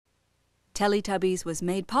Teletubbies was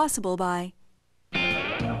made possible by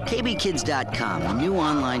KBKids.com, a new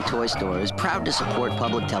online toy store, is proud to support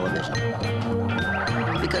public television.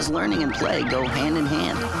 Because learning and play go hand in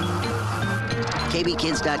hand.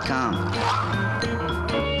 KBKids.com.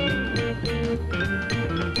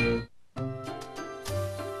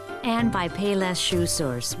 And by Payless Shoe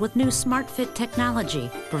Source with new Smart Fit technology,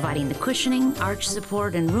 providing the cushioning, arch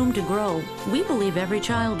support, and room to grow we believe every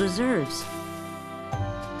child deserves.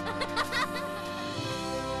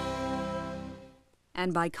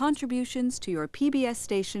 and by contributions to your PBS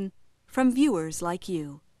station from viewers like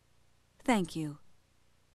you. Thank you.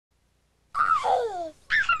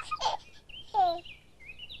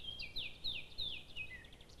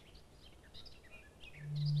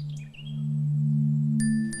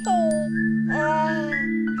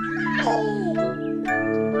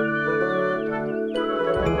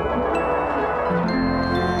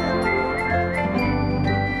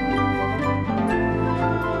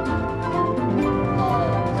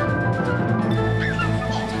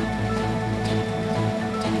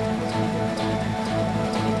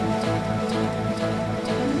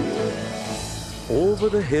 Over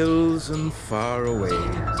the hills and far away,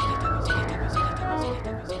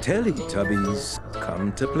 Teletubbies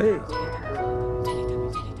come to play.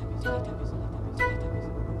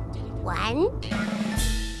 1,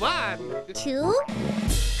 2,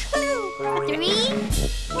 3,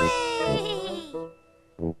 4.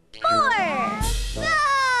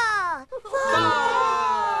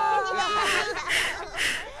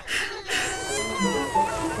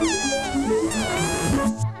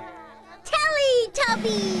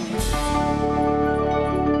 Teletubbies!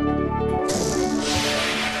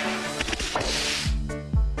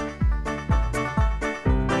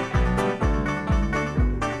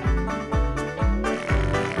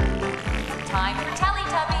 Time for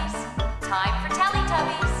Teletubbies. Time for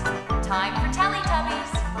Teletubbies. Time for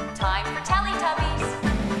Teletubbies. Time for Teletubbies.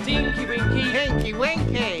 Tinky Winky, Tinky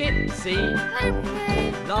Winky, Dipsy,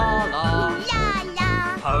 La La, La la!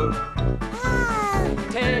 Po,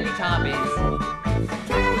 Teletubbies.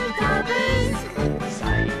 Teletubbies!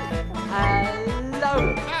 Say hello.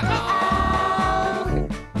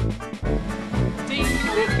 Tinky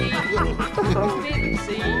Winky,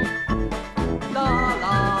 Dipsy, La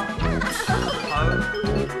La, Po,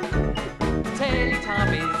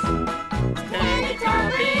 Teletubbies.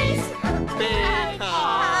 Teletubbies!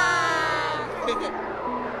 big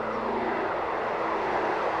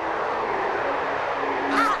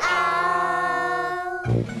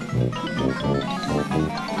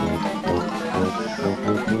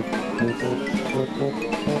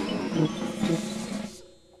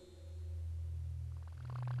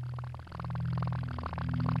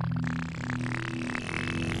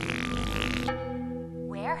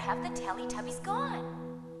Where have the Teletubbies gone?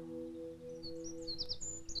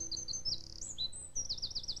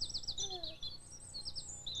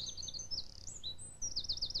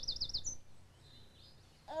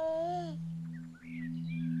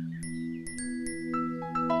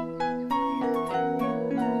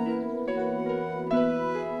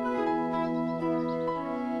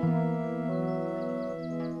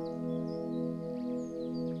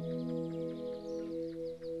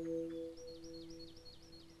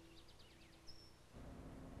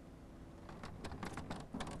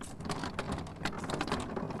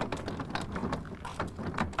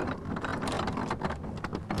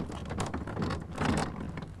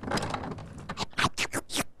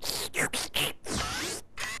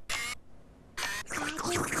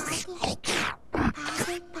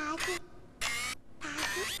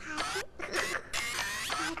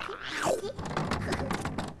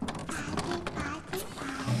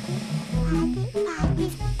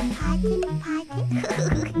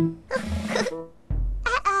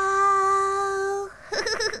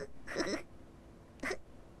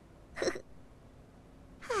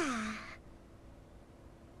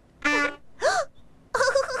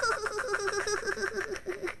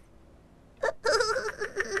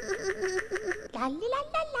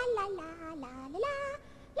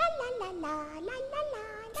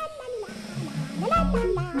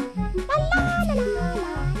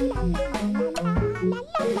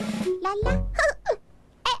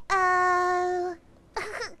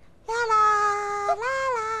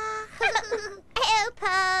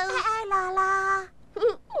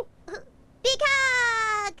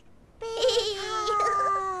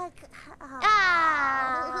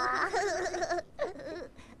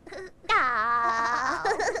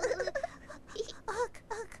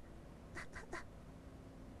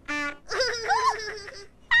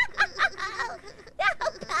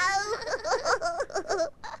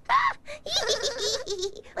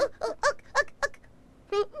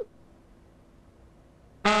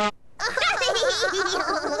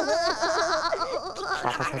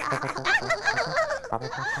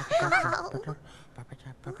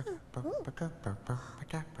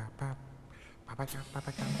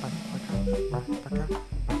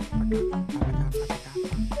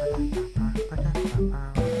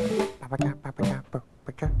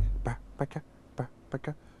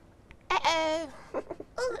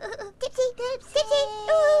 Dipsy, Dipsy,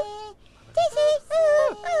 ooh, Dipsy,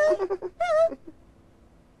 ooh, ooh, ooh.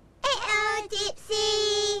 Dipsy.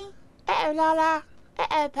 Lala.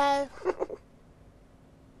 Po.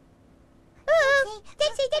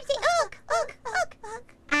 Dipsy, Dipsy, ook, ook, ook, ook.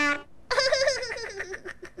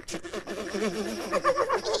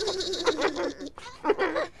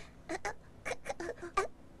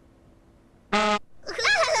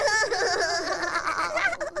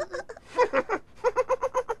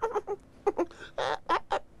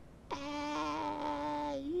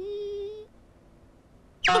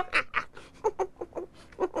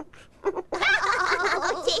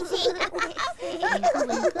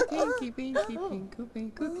 Pinky, pinky, pinkle,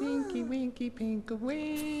 pinkle, pinky, winky, pinkle,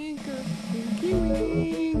 winkle, pinky,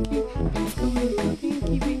 winky, pinkle, winkle,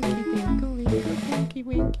 pinky, winky, pinkle, winkle, pinky,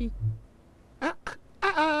 winky.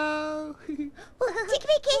 Uh-oh. Ticky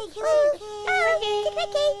Wicky, Ticky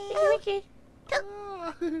Wicky,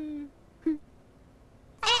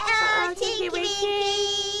 Ticky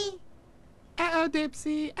Wicky. Uh-oh,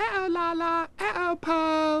 Dipsy. Uh-oh, Lala. Uh-oh,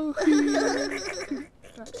 Po.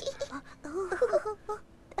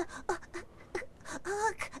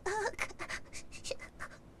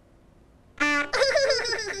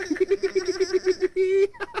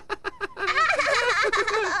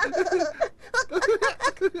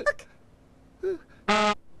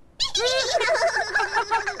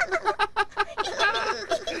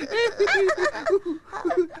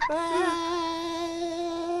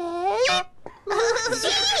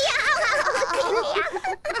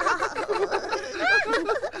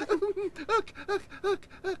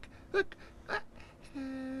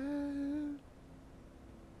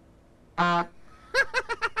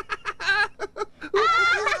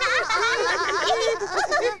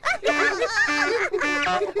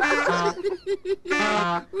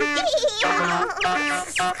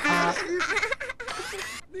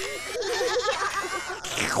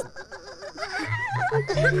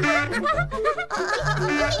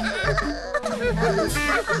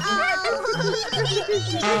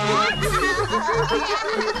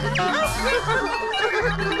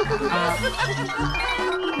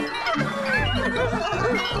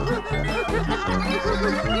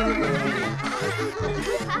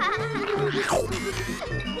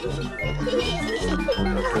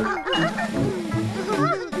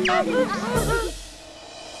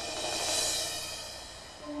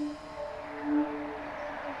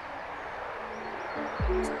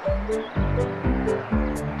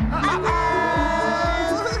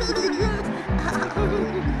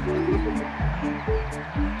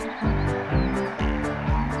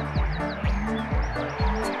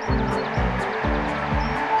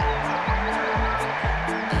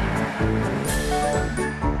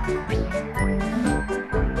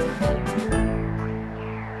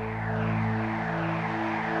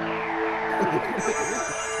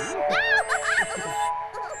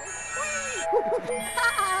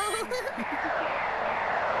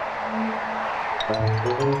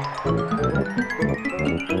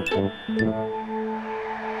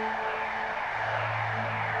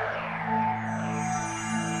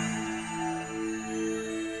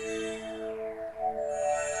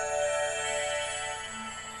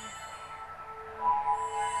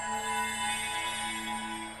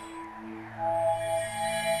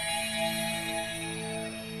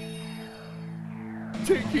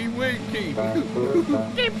 Tinky Winky.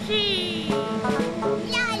 Dipsy.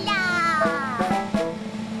 Lala.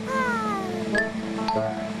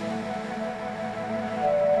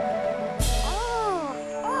 Oh,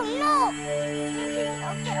 look.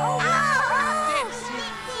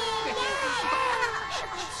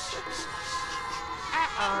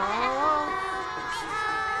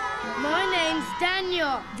 My name's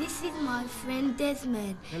Daniel. This is my friend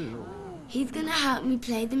Desmond. Hello. He's gonna help me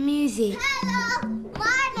play the music. Hello,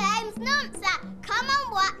 my name's Nunsa. Come and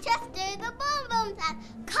watch us do the boom boom dance.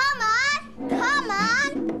 Come on, come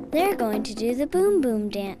on. They're going to do the boom boom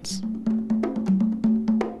dance.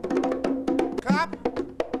 Clap.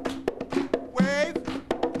 Wave.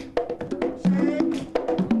 Shake.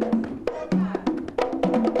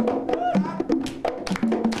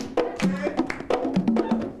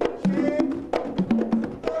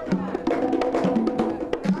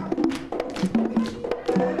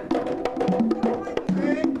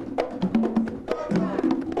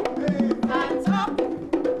 Hands up.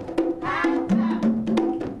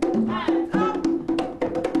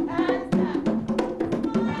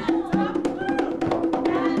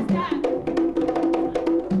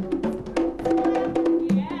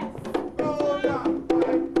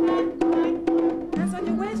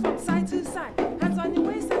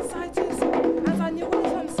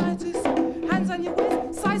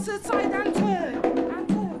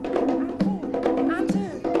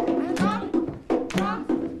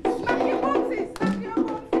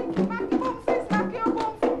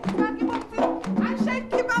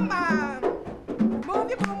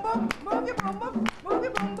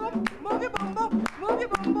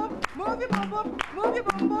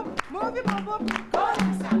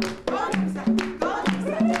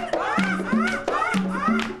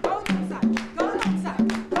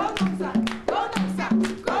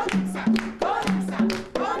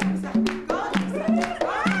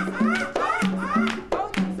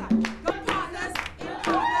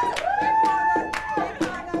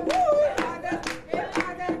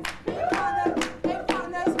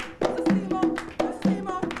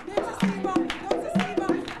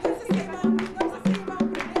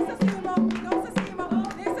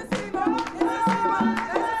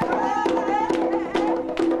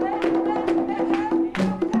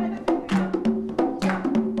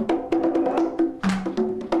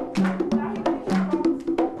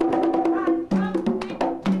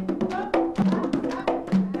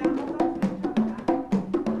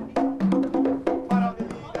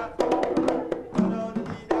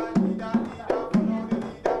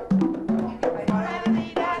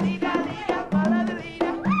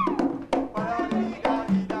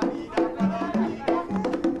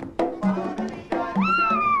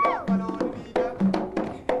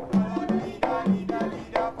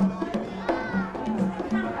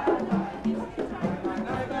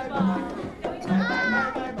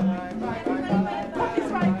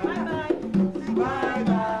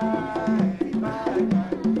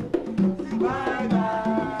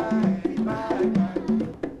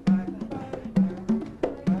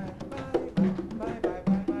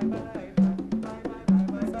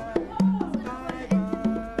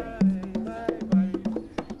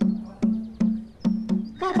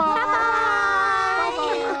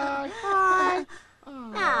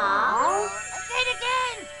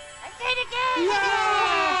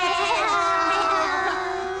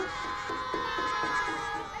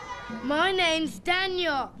 My name's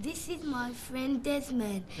Daniel. This is my friend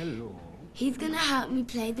Desmond. Hello. He's gonna help me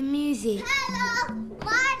play the music. Hello,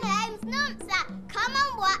 my name's Nunsa. Come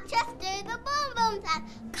and watch us do the boom boom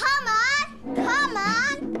dance. Come on, come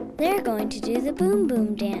on. They're going to do the boom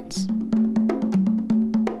boom dance.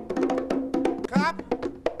 Clap.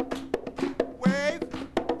 Wave.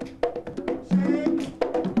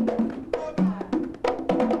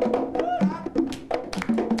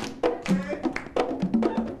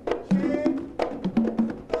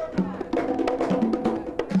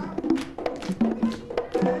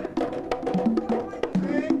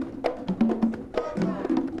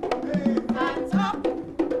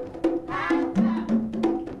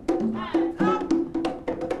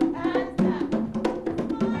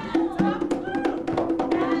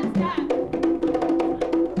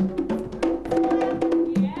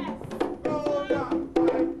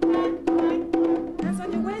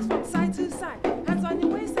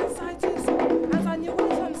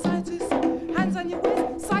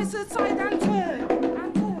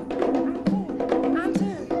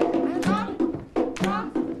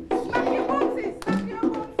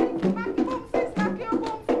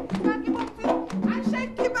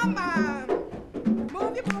 Shake.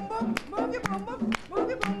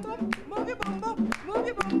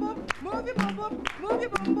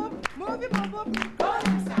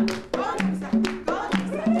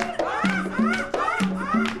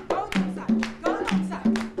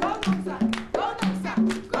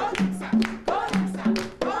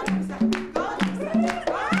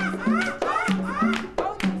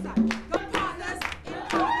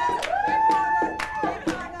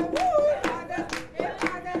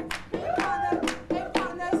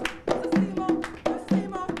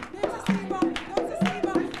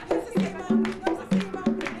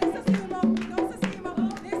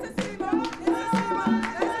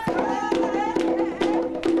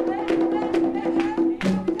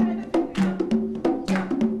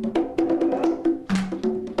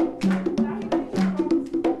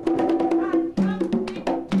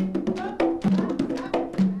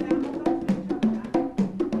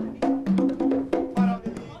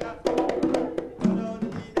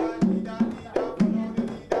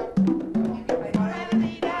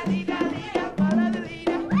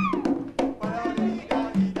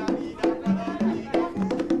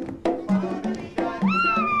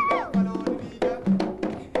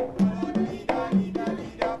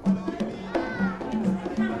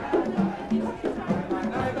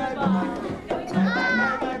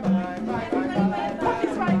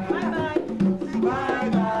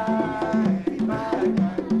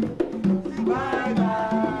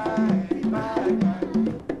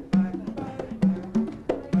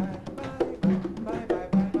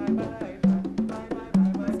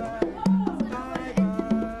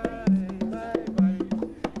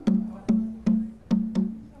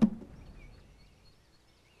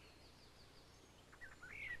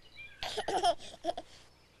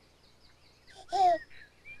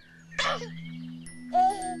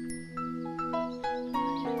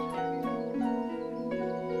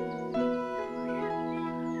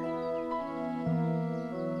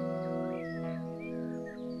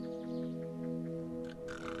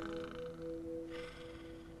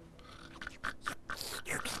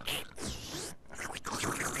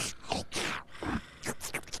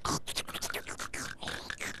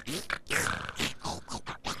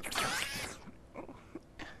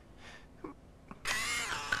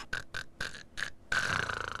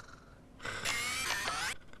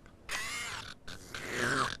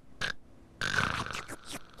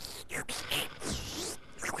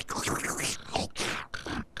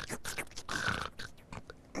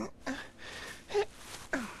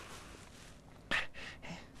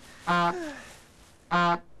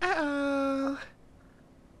 Uh-oh.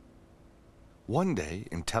 One day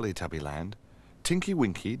in Teletubby Land, Tinky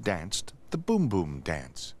Winky danced the Boom Boom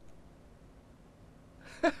Dance.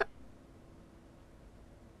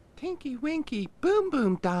 Tinky Winky Boom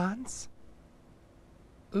Boom Dance.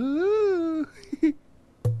 Ooh.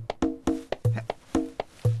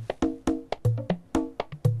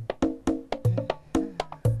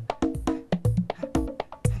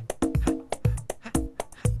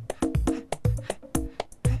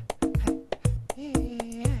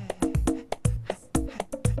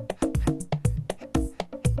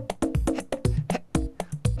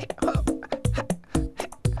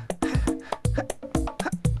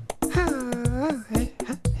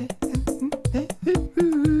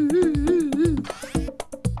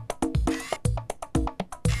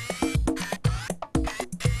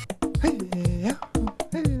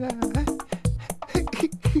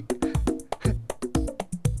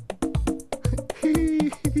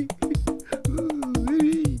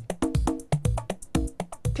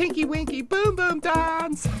 Tinky Winky Boom Boom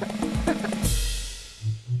Dance.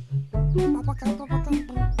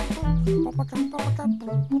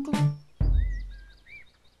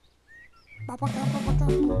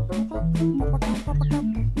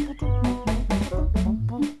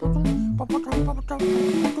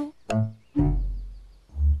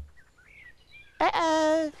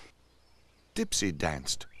 Uh-oh. Dipsy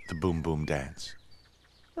danced the Boom Boom Dance.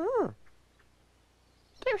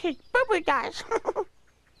 Dipsy Boom Boom Dance.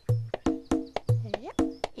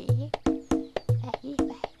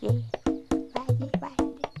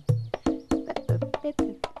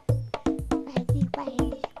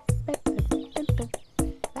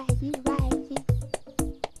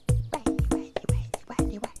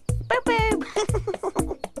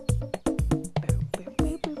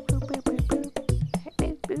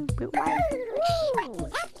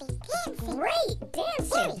 Great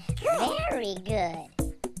dancing. Very good.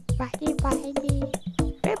 Whitey, whitey,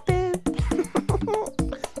 boop boop.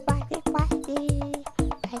 Whitey, whitey,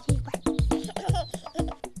 whitey, whitey.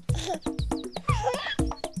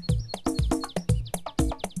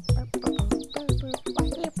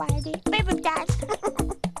 Whitey, whitey, boop boop dance.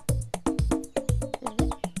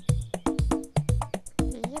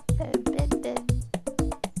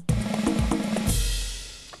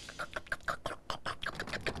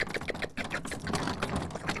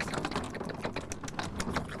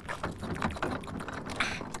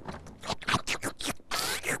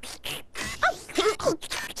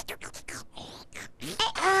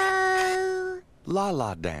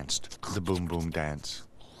 Lala danced the Boom Boom Dance.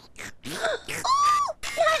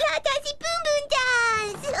 Lala does the boom boom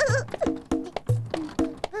dance.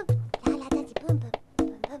 Lala does the boom boom.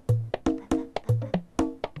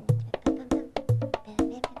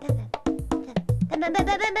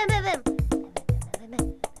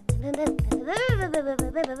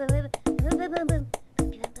 Lala does the boom boom. Boom boom, boom boom.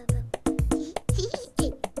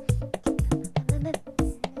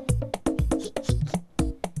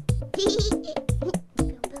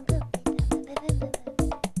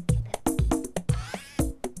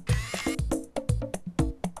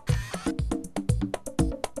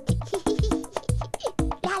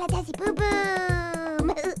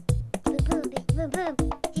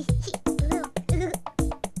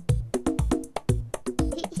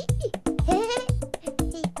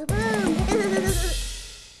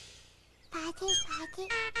 Party, party,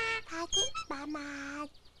 party, mama.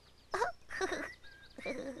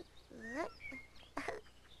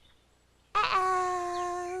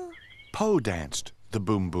 Uh-oh. Poe danced the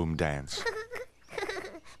Boom Boom Dance.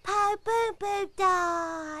 Pow, boom, boom,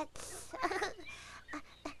 dance.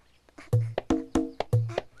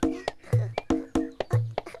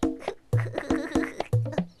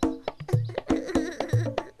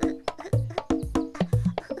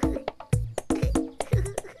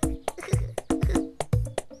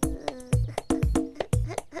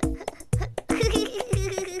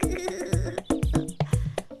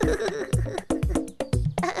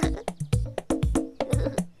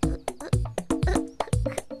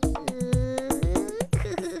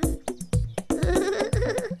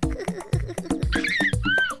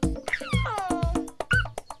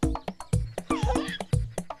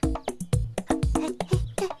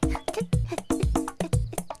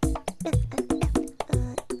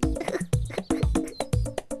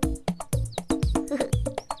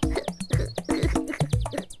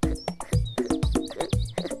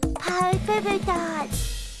 Pow, boom, boom, dance.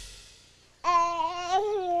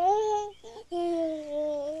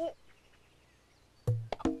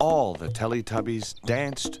 All the Teletubbies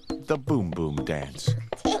danced the Boom Boom Dance.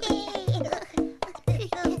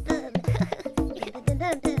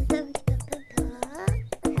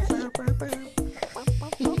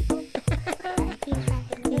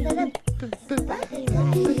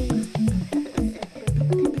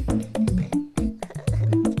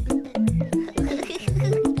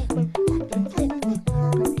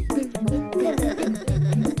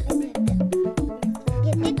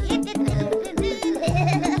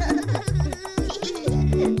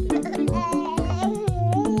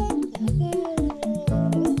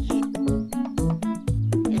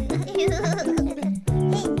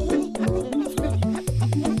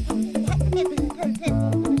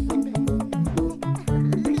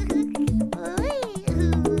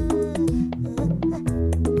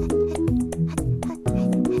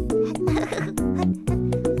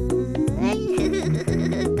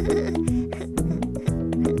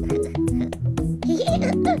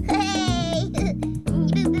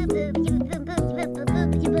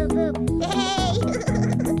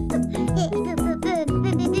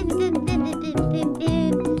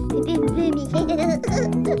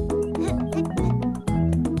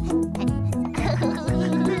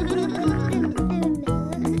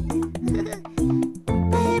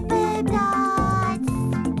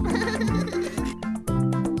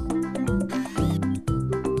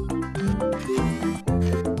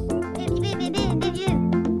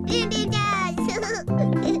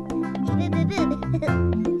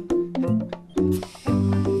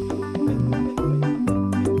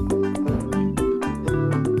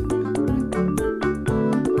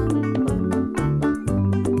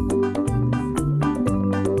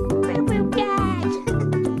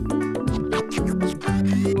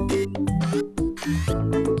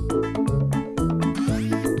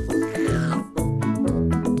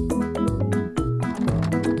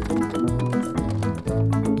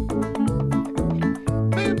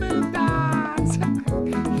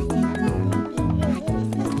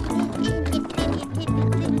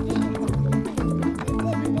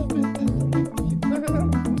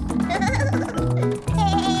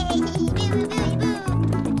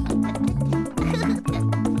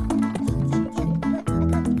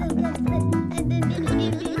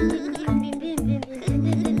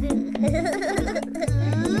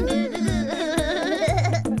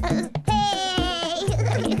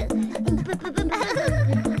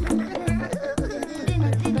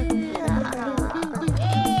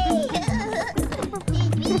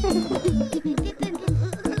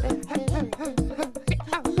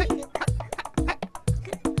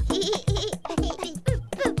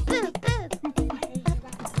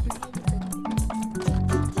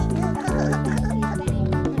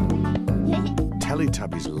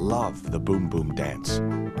 Teletubbies love the Boom Boom Dance.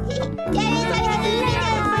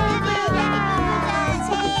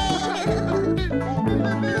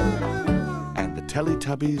 And the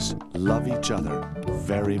Teletubbies love each other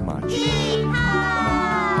very much.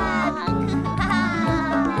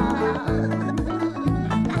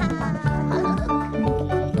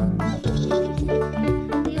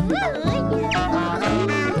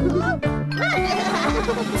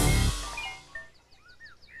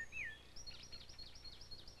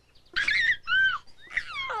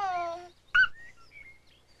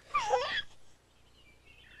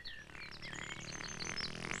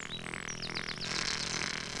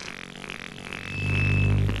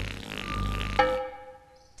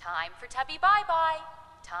 Time for Tubby bye-bye.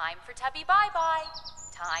 Time for Tubby bye-bye.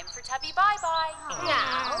 Time for Tubby bye-bye.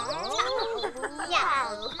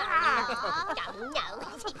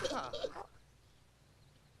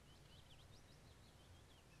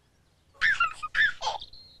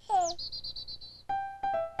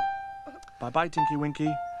 Bye-bye, Tinky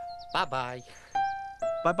Winky. Bye-bye.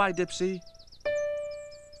 Bye-bye, Dipsy.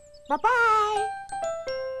 Bye-bye.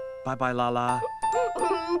 Bye-bye, Lala.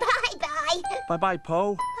 Bye-bye. Bye-bye,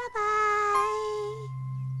 Po.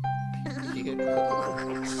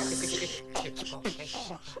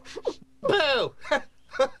 Boo!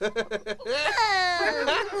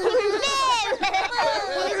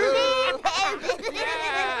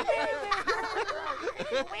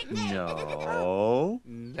 No.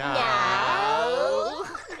 No.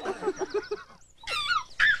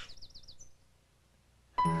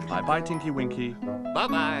 Bye-bye, Tinky Winky.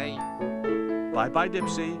 Bye-bye. Bye-bye,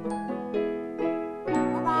 Dipsy.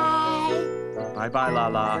 Bye-bye. Bye-bye,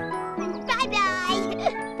 Lala.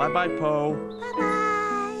 Bye-bye. Bye-bye, Po.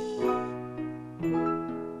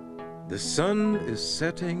 The sun is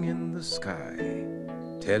setting in the sky.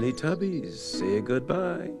 Teletubbies, say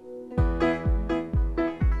goodbye.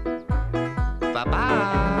 Bye-bye.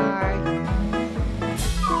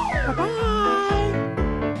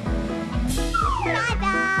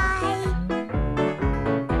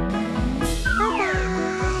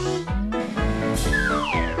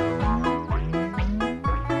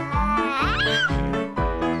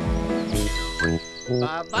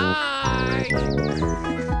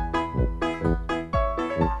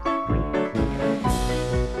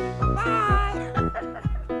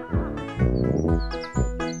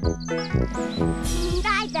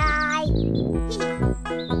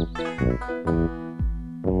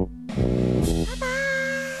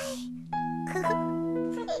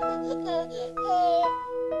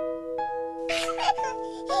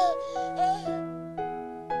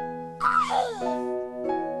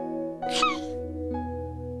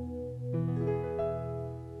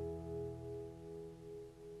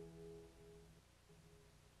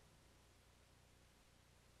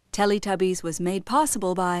 Teletubbies was made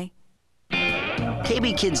possible by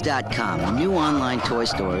KBKids.com, a new online toy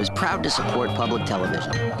store, is proud to support public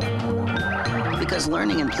television. Because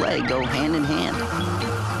learning and play go hand in hand.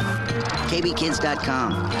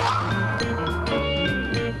 KBKids.com.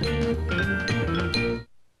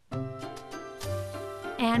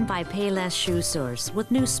 And by Payless Shoe Source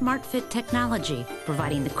with new Smart Fit technology,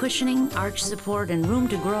 providing the cushioning, arch support, and room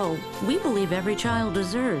to grow we believe every child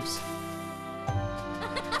deserves.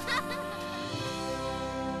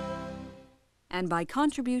 and by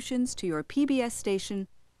contributions to your PBS station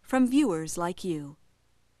from viewers like you.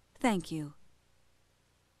 Thank you.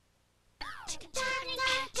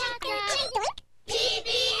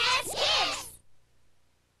 PBS Kids!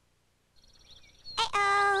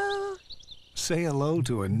 Uh-oh. Say hello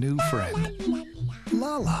to a new friend.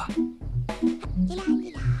 La, la, la. Lala. La, la,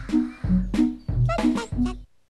 la.